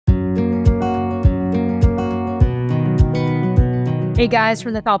Hey guys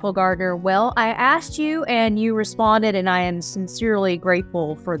from the Thoughtful Gardener. Well, I asked you and you responded, and I am sincerely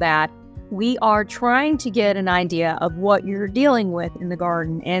grateful for that. We are trying to get an idea of what you're dealing with in the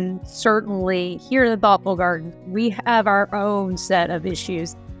garden, and certainly here in the Thoughtful Garden, we have our own set of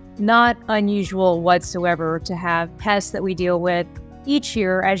issues. Not unusual whatsoever to have pests that we deal with. Each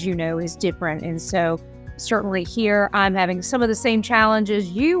year, as you know, is different, and so certainly here I'm having some of the same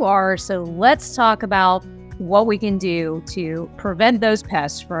challenges you are, so let's talk about what we can do to prevent those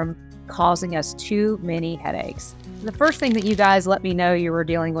pests from causing us too many headaches. The first thing that you guys let me know you were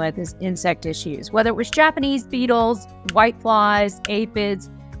dealing with is insect issues, whether it was Japanese beetles, whiteflies, aphids,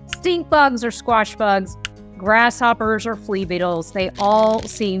 stink bugs or squash bugs, grasshoppers or flea beetles. They all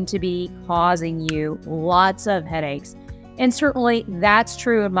seem to be causing you lots of headaches. And certainly that's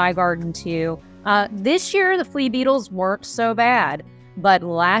true in my garden too. This year, the flea beetles weren't so bad. But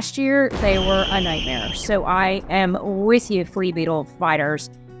last year, they were a nightmare. So I am with you, flea beetle fighters.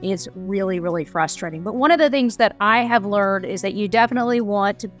 It's really, really frustrating. But one of the things that I have learned is that you definitely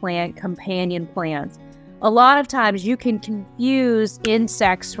want to plant companion plants. A lot of times you can confuse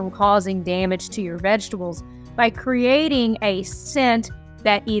insects from causing damage to your vegetables by creating a scent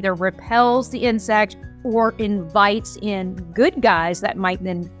that either repels the insect or invites in good guys that might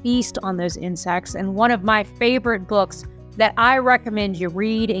then feast on those insects. And one of my favorite books that I recommend you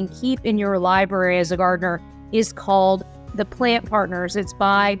read and keep in your library as a gardener is called The Plant Partners. It's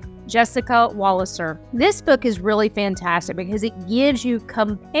by Jessica Walliser. This book is really fantastic because it gives you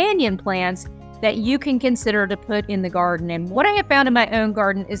companion plants that you can consider to put in the garden. And what I have found in my own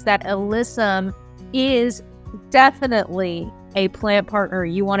garden is that alyssum is definitely a plant partner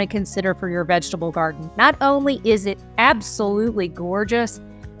you want to consider for your vegetable garden. Not only is it absolutely gorgeous,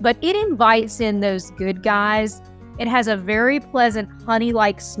 but it invites in those good guys. It has a very pleasant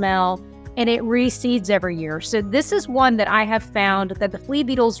honey-like smell, and it reseeds every year. So this is one that I have found that the flea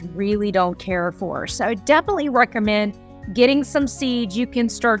beetles really don't care for. So I definitely recommend getting some seeds. You can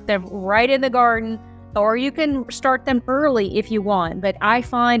start them right in the garden, or you can start them early if you want. But I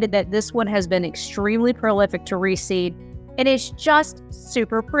find that this one has been extremely prolific to reseed, and it's just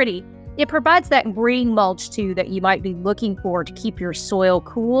super pretty. It provides that green mulch too that you might be looking for to keep your soil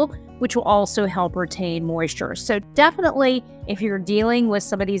cool, which will also help retain moisture. So definitely, if you're dealing with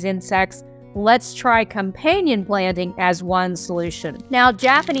some of these insects, let's try companion planting as one solution. Now,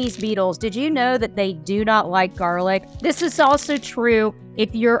 Japanese beetles, did you know that they do not like garlic? This is also true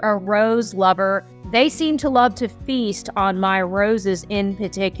if you're a rose lover. They seem to love to feast on my roses in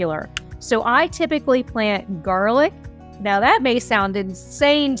particular. So I typically plant garlic. Now that may sound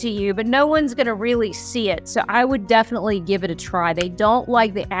insane to you, but no one's gonna really see it. So I would definitely give it a try. They don't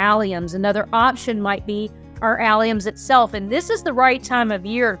like the alliums. Another option might be our alliums itself. And this is the right time of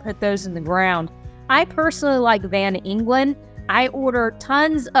year to put those in the ground. I personally like Van England. I order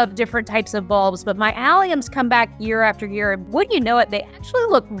tons of different types of bulbs, but my alliums come back year after year. And wouldn't you know it, they actually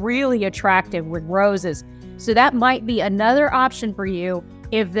look really attractive with roses. So that might be another option for you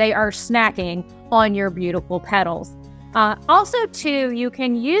if they are snacking on your beautiful petals. Also, too, you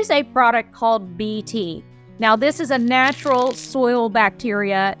can use a product called BT. Now, this is a natural soil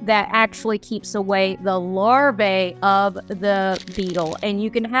bacteria that actually keeps away the larvae of the beetle. And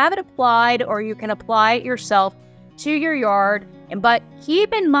you can have it applied, or you can apply it yourself to your yard. But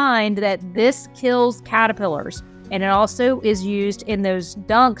keep in mind that this kills caterpillars. And it also is used in those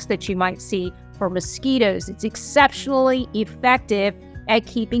dunks that you might see for mosquitoes. It's exceptionally effective at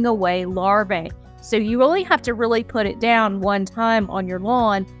keeping away larvae. So you only have to really put it down one time on your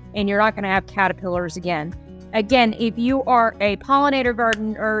lawn, and you're not going to have caterpillars again. Again, if you are a pollinator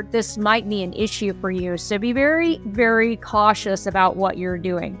gardener, this might be an issue for you. So be very, very cautious about what you're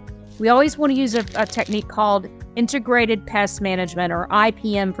doing. We always want to use a technique called integrated pest management, or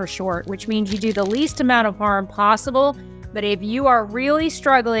IPM for short, which means you do the least amount of harm possible. But if you are really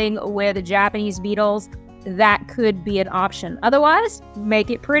struggling with the Japanese beetles, that could be an option. Otherwise,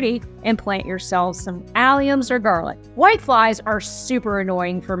 make it pretty and plant yourselves some alliums or garlic. Whiteflies are super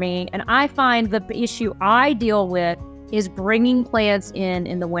annoying for me, and I find the issue I deal with is bringing plants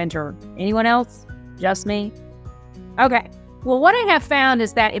in the winter. Anyone else? Just me? Okay. Well, what I have found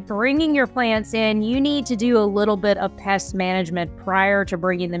is that if bringing your plants in, you need to do a little bit of pest management prior to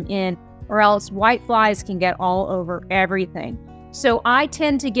bringing them in, or else whiteflies can get all over everything. So I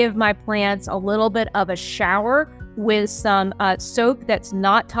tend to give my plants a little bit of a shower with some soap that's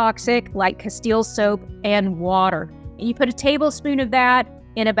not toxic, like Castile soap, and water. And you put a tablespoon of that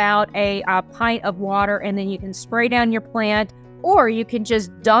in about a pint of water, and then you can spray down your plant, or you can just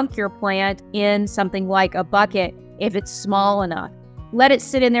dunk your plant in something like a bucket if it's small enough. Let it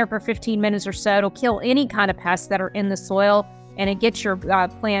sit in there for 15 minutes or so. It'll kill any kind of pests that are in the soil. and it gets your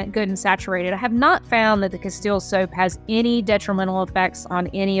plant good and saturated. I have not found that the Castile soap has any detrimental effects on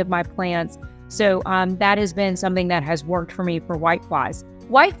any of my plants. So that has been something that has worked for me for whiteflies.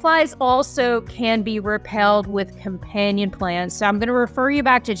 Whiteflies also can be repelled with companion plants. So I'm going to refer you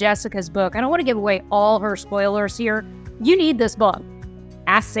back to Jessica's book. I don't want to give away all her spoilers here. You need this book.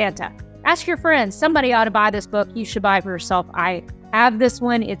 Ask Santa. Ask your friends. Somebody ought to buy this book. You should buy it for yourself. I have this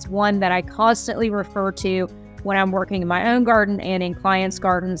one. It's one that I constantly refer to when I'm working in my own garden and in clients'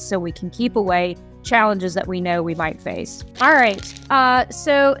 gardens, so we can keep away challenges that we know we might face. All right,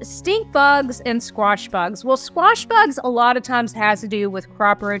 so stink bugs and squash bugs. Well, squash bugs a lot of times has to do with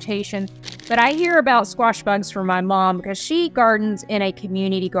crop rotation, but I hear about squash bugs from my mom because she gardens in a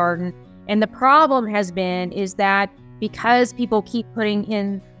community garden, and the problem has been is that because people keep putting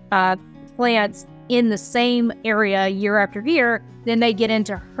in plants in the same area year after year, then they get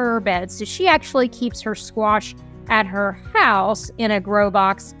into her beds. So she actually keeps her squash at her house in a grow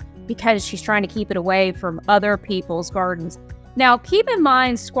box because she's trying to keep it away from other people's gardens. Now, keep in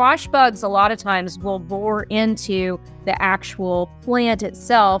mind, squash bugs a lot of times will bore into the actual plant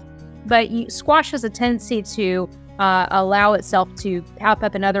itself, but squash has a tendency to allow itself to pop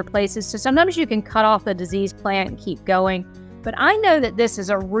up in other places. So sometimes you can cut off the diseased plant and keep going. But I know that this is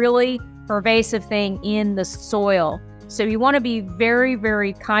a really pervasive thing in the soil. So you want to be very,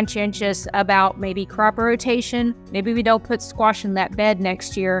 very conscientious about maybe crop rotation. Maybe we don't put squash in that bed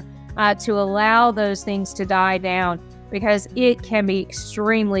next year to allow those things to die down, because it can be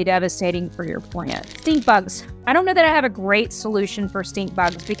extremely devastating for your plant. Stink bugs. I don't know that I have a great solution for stink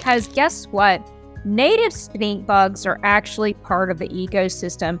bugs, because guess what? Native stink bugs are actually part of the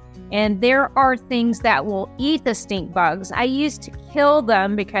ecosystem, and there are things that will eat the stink bugs. I used to kill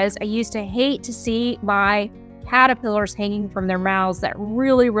them because I used to hate to see my caterpillars hanging from their mouths. That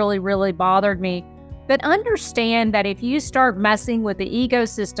really, really, really bothered me. But understand that if you start messing with the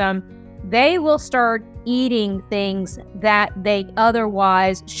ecosystem, they will start eating things that they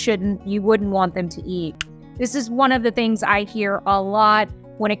otherwise you wouldn't want them to eat. This is one of the things I hear a lot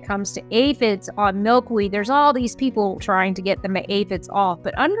when it comes to aphids on milkweed. There's all these people trying to get the aphids off,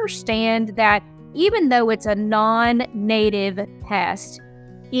 but understand that even though it's a non-native pest,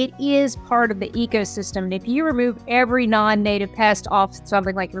 it is part of the ecosystem. And if you remove every non-native pest off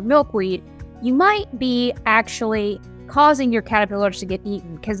something like your milkweed, you might be actually causing your caterpillars to get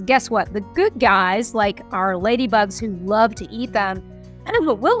eaten. Because guess what? The good guys, like our ladybugs who love to eat them,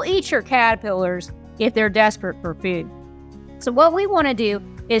 will eat your caterpillars if they're desperate for food. So what we want to do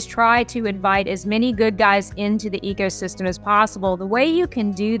is try to invite as many good guys into the ecosystem as possible. The way you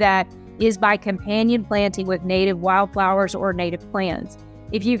can do that is by companion planting with native wildflowers or native plants.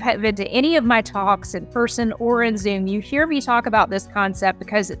 If you've been to any of my talks in person or in Zoom, you hear me talk about this concept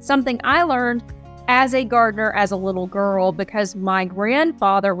because it's something I learned as a gardener as a little girl, because my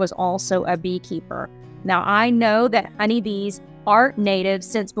grandfather was also a beekeeper. Now, I know that honeybees aren't native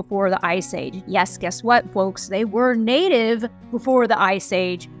since before the Ice Age. Yes, guess what, folks? They were native before the Ice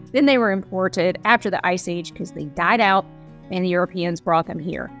Age. Then they were imported after the Ice Age because they died out and the Europeans brought them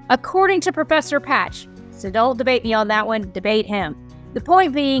here, according to Professor Patch. So don't debate me on that one, debate him. The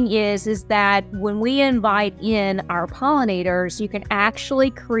point being is that when we invite in our pollinators, you can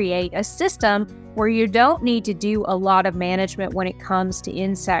actually create a system where you don't need to do a lot of management when it comes to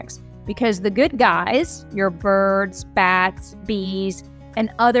insects, because the good guys, your birds, bats, bees, and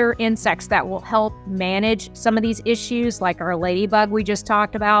other insects that will help manage some of these issues, like our ladybug we just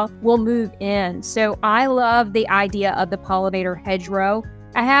talked about, will move in. So I love the idea of the pollinator hedgerow.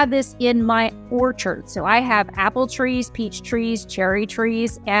 I have this in my orchard. So I have apple trees, peach trees, cherry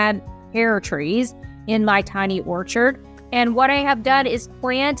trees, and pear trees in my tiny orchard. And what I have done is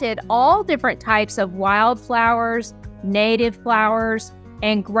planted all different types of wildflowers, native flowers,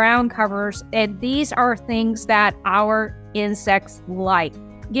 and ground covers. And these are things that our insects like.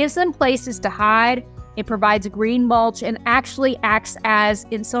 Gives them places to hide. It provides green mulch and actually acts as,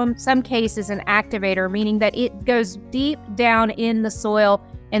 in some cases, an activator, meaning that it goes deep down in the soil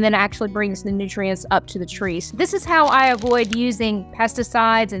and then actually brings the nutrients up to the trees. This is how I avoid using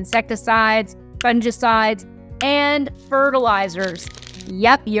pesticides, insecticides, fungicides, and fertilizers.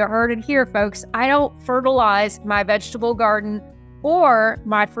 Yep, you heard it here, folks. I don't fertilize my vegetable garden or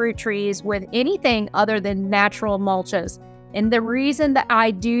my fruit trees with anything other than natural mulches. And the reason that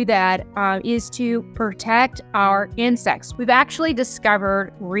I do that is to protect our insects. We've actually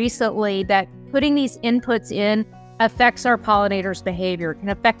discovered recently that putting these inputs in affects our pollinators' behavior. It can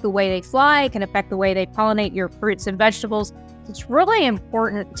affect the way they fly, it can affect the way they pollinate your fruits and vegetables. It's really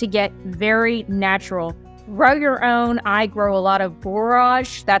important to get very natural. Grow your own. I grow a lot of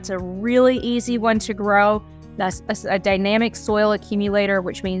borage. That's a really easy one to grow. That's a dynamic soil accumulator,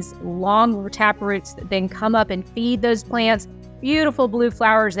 which means long tap roots that then come up and feed those plants. Beautiful blue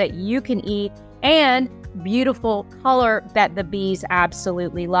flowers that you can eat, and beautiful color that the bees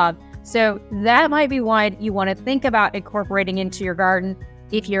absolutely love. So that might be one you want to think about incorporating into your garden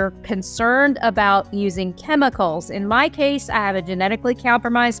if you're concerned about using chemicals. In my case, I have a genetically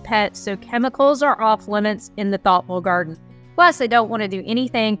compromised pet, so chemicals are off limits in the thoughtful garden. Plus, I don't want to do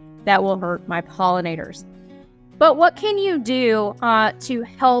anything that will hurt my pollinators. But what can you do to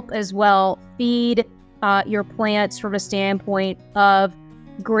help as well feed your plants from a standpoint of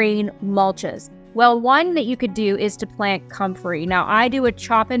green mulches? Well, one that you could do is to plant comfrey. Now, I do a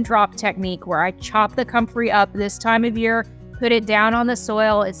chop and drop technique where I chop the comfrey up this time of year, put it down on the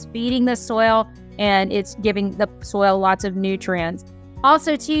soil. It's feeding the soil and it's giving the soil lots of nutrients.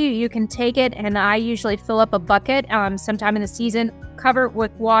 Also, too, you can take it, and I usually fill up a bucket sometime in the season, cover it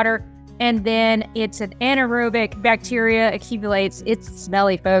with water, and then it's an anaerobic bacteria accumulates. It's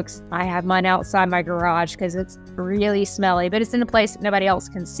smelly, folks. I have mine outside my garage because it's really smelly, but it's in a place that nobody else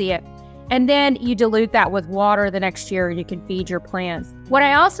can see it. And then you dilute that with water the next year and you can feed your plants. What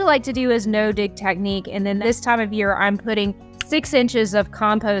I also like to do is no-dig technique. And then this time of year, I'm putting 6 inches of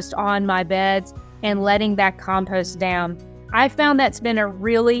compost on my beds and letting that compost down. I found that's been a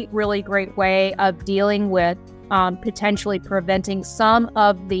really, really great way of dealing with potentially preventing some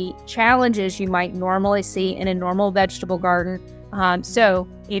of the challenges you might normally see in a normal vegetable garden. So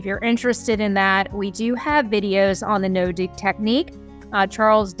if you're interested in that, we do have videos on the no-dig technique.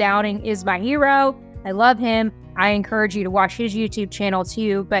 Charles Downing is my hero. I love him. I encourage you to watch his YouTube channel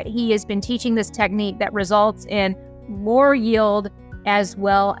too, but he has been teaching this technique that results in more yield as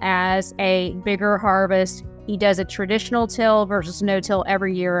well as a bigger harvest. He does a traditional till versus no-till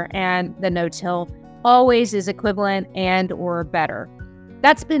every year, and the no-till always is equivalent and or better.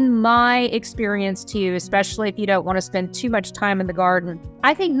 That's been my experience too, especially if you don't want to spend too much time in the garden.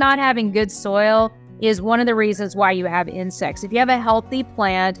 I think not having good soil is one of the reasons why you have insects. If you have a healthy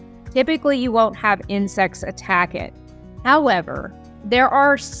plant, typically you won't have insects attack it. However, there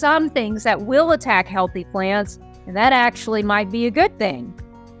are some things that will attack healthy plants, and that actually might be a good thing.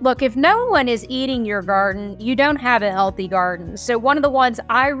 Look, if no one is eating your garden, you don't have a healthy garden. So one of the ones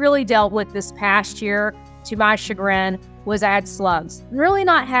I really dealt with this past year, to my chagrin, was I had slugs. Really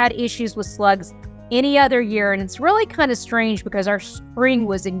not had issues with slugs any other year, and it's really kind of strange because our spring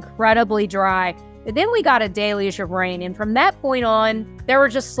was incredibly dry. But then we got a deluge of rain, and from that point on, there were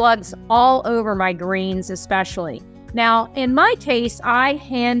just slugs all over my greens especially. Now, in my case, I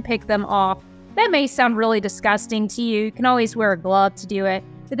hand-pick them off. That may sound really disgusting to you. You can always wear a glove to do it.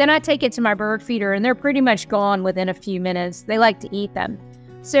 But then I take it to my bird feeder, and they're pretty much gone within a few minutes. They like to eat them.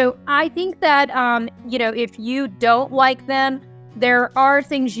 So I think that, if you don't like them, there are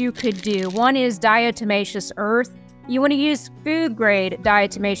things you could do. One is diatomaceous earth. You want to use food-grade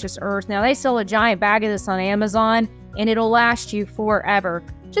diatomaceous earth. Now, they sell a giant bag of this on Amazon, and it'll last you forever.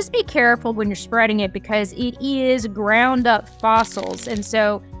 Just be careful when you're spreading it because it is ground-up fossils, and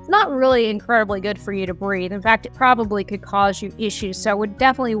so it's not really incredibly good for you to breathe. In fact, it probably could cause you issues, so I would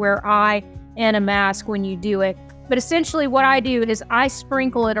definitely wear an eye and a mask when you do it. But essentially what I do is I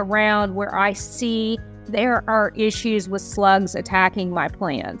sprinkle it around where I see there are issues with slugs attacking my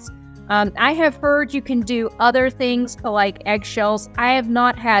plants. I have heard you can do other things like eggshells. I have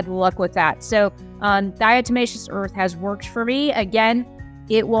not had luck with that. So diatomaceous earth has worked for me. Again,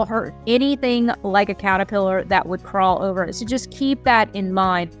 it will hurt anything like a caterpillar that would crawl over it. So just keep that in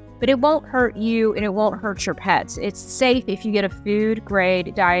mind. But it won't hurt you and it won't hurt your pets. It's safe if you get a food-grade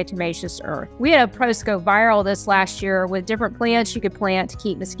diatomaceous earth. We had a post go viral this last year with different plants you could plant to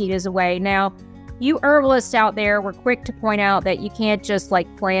keep mosquitoes away. Now, you herbalists out there were quick to point out that you can't just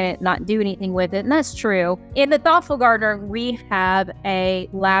plant it, not do anything with it, and that's true. In the Thoughtful Gardener, we have a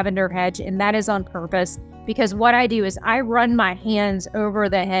lavender hedge, and that is on purpose because what I do is I run my hands over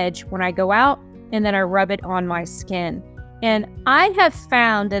the hedge when I go out, and then I rub it on my skin. And I have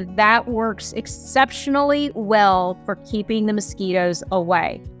found that that works exceptionally well for keeping the mosquitoes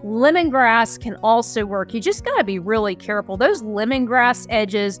away. Lemongrass can also work. You just gotta be really careful. Those lemongrass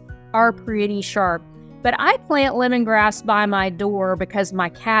edges are pretty sharp. But I plant lemongrass by my door because my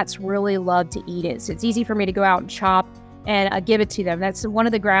cats really love to eat it. So it's easy for me to go out and chop and give it to them. That's one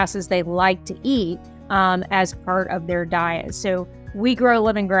of the grasses they like to eat as part of their diet. So we grow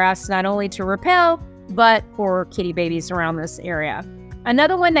lemongrass not only to repel, but for kitty babies around this area.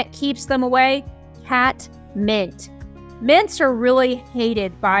 Another one that keeps them away, cat mint. Mints are really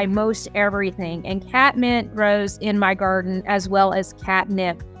hated by most everything, and cat mint grows in my garden as well as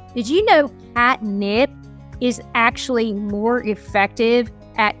catnip. Did you know catnip is actually more effective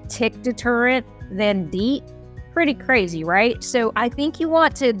at tick deterrent than DEET? Pretty crazy, right? So I think you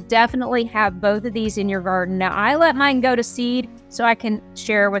want to definitely have both of these in your garden. Now, I let mine go to seed so I can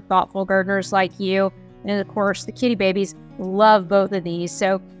share with thoughtful gardeners like you. And of course, the kitty babies love both of these.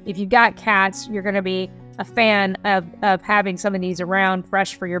 So if you've got cats, you're going to be a fan of having some of these around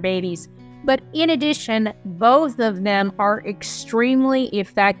fresh for your babies. But in addition, both of them are extremely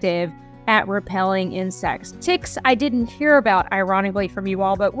effective at repelling insects. Ticks, I didn't hear about, ironically, from you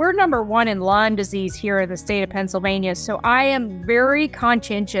all, but we're #1 in Lyme disease here in the state of Pennsylvania, so I am very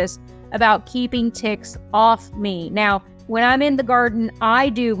conscientious about keeping ticks off me. Now, when I'm in the garden, I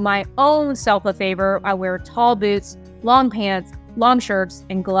do my own self a favor. I wear tall boots, long pants, long shirts,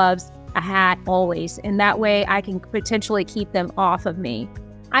 and gloves, a hat always, and that way I can potentially keep them off of me.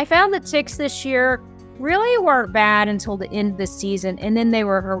 I found that ticks this year really weren't bad until the end of the season, and then they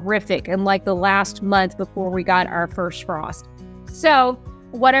were horrific in like the last month before we got our first frost. So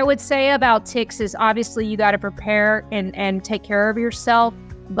what I would say about ticks is obviously you got to prepare and take care of yourself,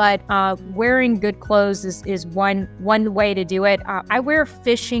 but wearing good clothes is one way to do it. I wear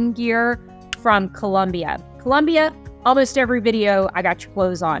fishing gear from Columbia. Columbia, almost every video I got your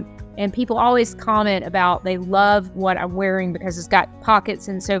clothes on. And people always comment about they love what I'm wearing because it's got pockets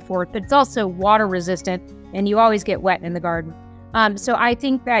and so forth, but it's also water resistant and you always get wet in the garden. So I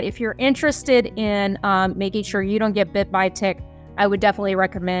think that if you're interested in making sure you don't get bit by a tick, I would definitely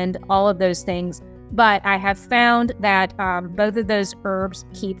recommend all of those things. But I have found that both of those herbs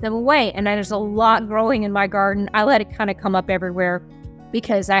keep them away. And there's a lot growing in my garden. I let it kind of come up everywhere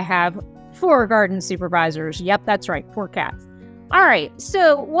because I have 4 garden supervisors. Yep, that's right, 4 cats. All right,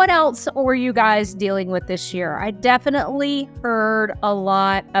 so what else were you guys dealing with this year? I definitely heard a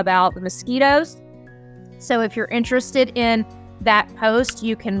lot about the mosquitoes. So if you're interested in that post,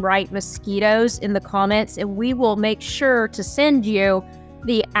 you can write mosquitoes in the comments and we will make sure to send you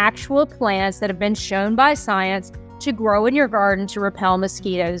the actual plants that have been shown by science to grow in your garden to repel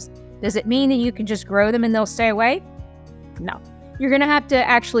mosquitoes. Does it mean that you can just grow them and they'll stay away? No. You're going to have to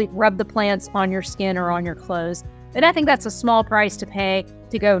actually rub the plants on your skin or on your clothes. And I think that's a small price to pay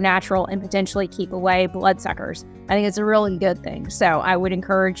to go natural and potentially keep away bloodsuckers. I think it's a really good thing. So I would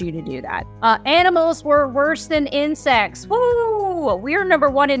encourage you to do that. Animals were worse than insects. Woo! We're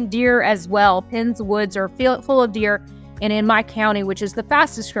 #1 in deer as well. Penn's woods are full of deer. And in my county, which is the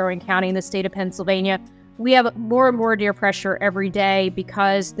fastest growing county in the state of Pennsylvania, we have more and more deer pressure every day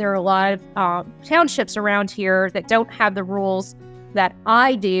because there are a lot of townships around here that don't have the rules that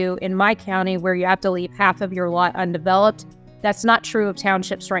I do in my county where you have to leave half of your lot undeveloped. That's not true of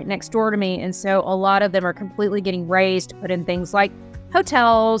townships right next door to me. And so a lot of them are completely getting raised to put in things like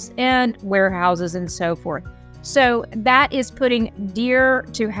hotels and warehouses and so forth. So that is putting deer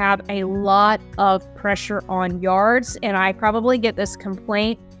to have a lot of pressure on yards. And I probably get this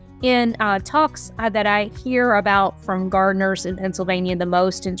complaint in talks that I hear about from gardeners in Pennsylvania the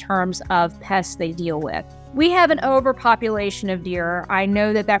most in terms of pests they deal with. We have an overpopulation of deer. I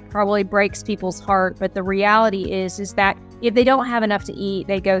know that that probably breaks people's heart, but the reality is that if they don't have enough to eat,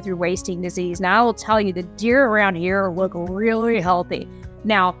 they go through wasting disease. Now, I will tell you, the deer around here look really healthy.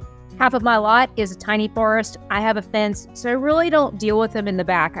 Now, half of my lot is a tiny forest. I have a fence, so I really don't deal with them in the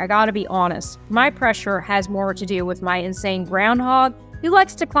back. I gotta be honest. My pressure has more to do with my insane groundhog who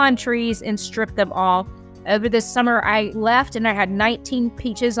likes to climb trees and strip them off. Over this summer, I left and I had 19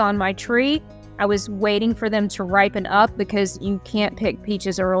 peaches on my tree. I was waiting for them to ripen up because you can't pick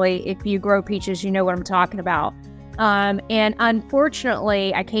peaches early. If you grow peaches, you know what I'm talking about. And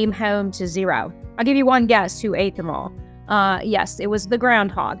unfortunately, I came home to 0. I'll give you one guess who ate them all. Yes, it was the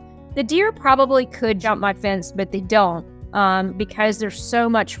groundhog. The deer probably could jump my fence, but they don't because there's so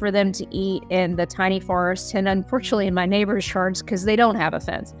much for them to eat in the tiny forest and unfortunately in my neighbor's yards because they don't have a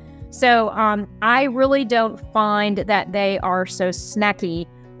fence. So I really don't find that they are so snacky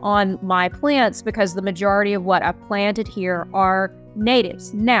on my plants because the majority of what I've planted here are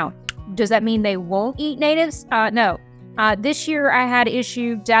natives. Now, does that mean they won't eat natives? No. This year I had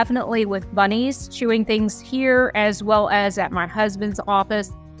issue definitely with bunnies chewing things here as well as at my husband's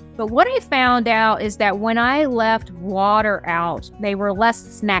office. But what I found out is that when I left water out, they were less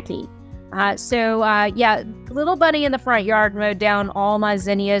snacky. Yeah, little bunny in the front yard mowed down all my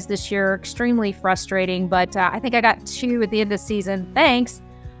zinnias this year. Extremely frustrating, but I think I got 2 at the end of the season. Thanks.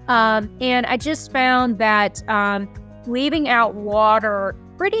 And I just found that leaving out water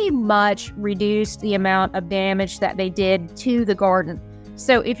pretty much reduced the amount of damage that they did to the garden.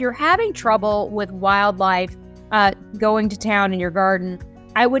 So if you're having trouble with wildlife going to town in your garden,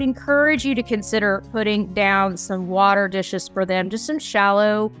 I would encourage you to consider putting down some water dishes for them, just some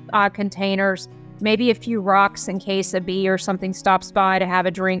shallow containers maybe a few rocks in case a bee or something stops by to have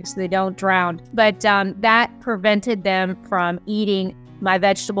a drink so they don't drown. But that prevented them from eating my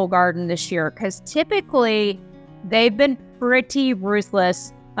vegetable garden this year, because typically they've been pretty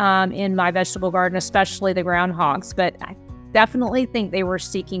ruthless in my vegetable garden, especially the groundhogs. But I definitely think they were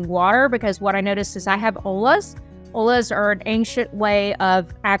seeking water, because what I noticed is I have olas. Olas are an ancient way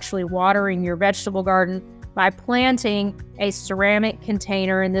of actually watering your vegetable garden by planting a ceramic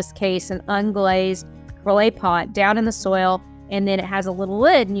container, in this case an unglazed clay pot, down in the soil, and then it has a little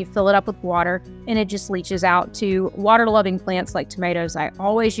lid and you fill it up with water and it just leaches out to water-loving plants like tomatoes. I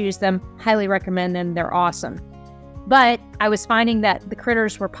always use them, highly recommend them, they're awesome. But I was finding that the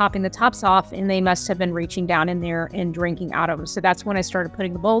critters were popping the tops off and they must have been reaching down in there and drinking out of them. So that's when I started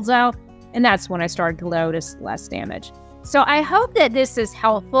putting the bulbs out, and that's when I started to notice less damage. So I hope that this is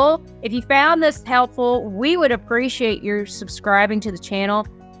helpful. If you found this helpful, we would appreciate your subscribing to the channel.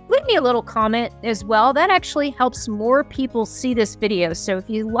 Leave me a little comment as well. That actually helps more people see this video. So if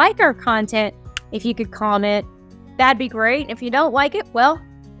you like our content, if you could comment, that'd be great. If you don't like it, well,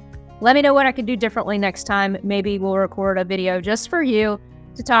 let me know what I can do differently next time. Maybe we'll record a video just for you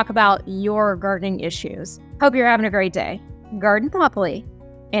to talk about your gardening issues. Hope you're having a great day. Garden thoughtfully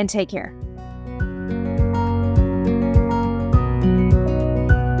and take care.